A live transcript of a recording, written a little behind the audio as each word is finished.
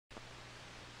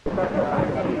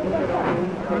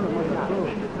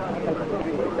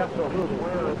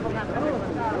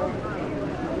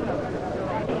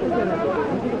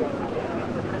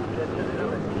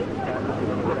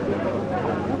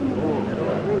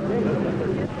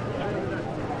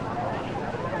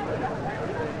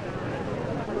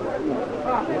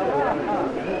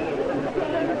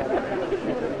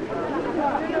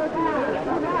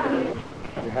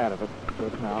Had of it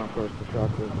just now. Of course, the shock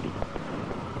was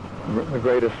the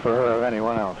greatest for her of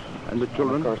anyone else. And the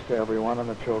children? And of course, everyone and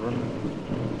the children.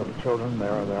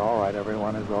 They're all right.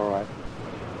 Everyone is all right.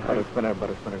 But it's been a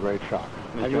great shock.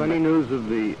 Have you any news of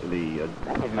the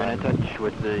Have you been in touch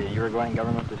with the Uruguayan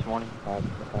government this morning?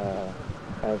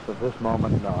 As of this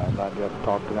moment, no, I've not yet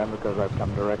talked to them because I've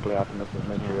come directly out to Mrs.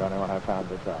 Mitrione when I found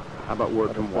this out. How about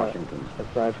word from Washington?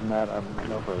 Aside from that,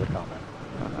 no further comment.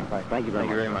 Thank you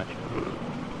very much.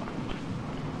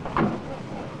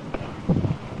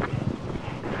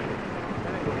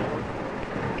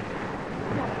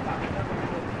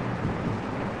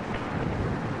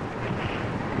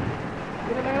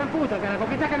 Tiene la gran puta, carajo,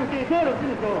 che saccano ustedes solo,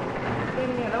 tutto.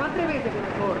 Davanti a tre veces che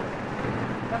non corre.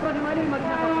 La prossima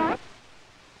lì,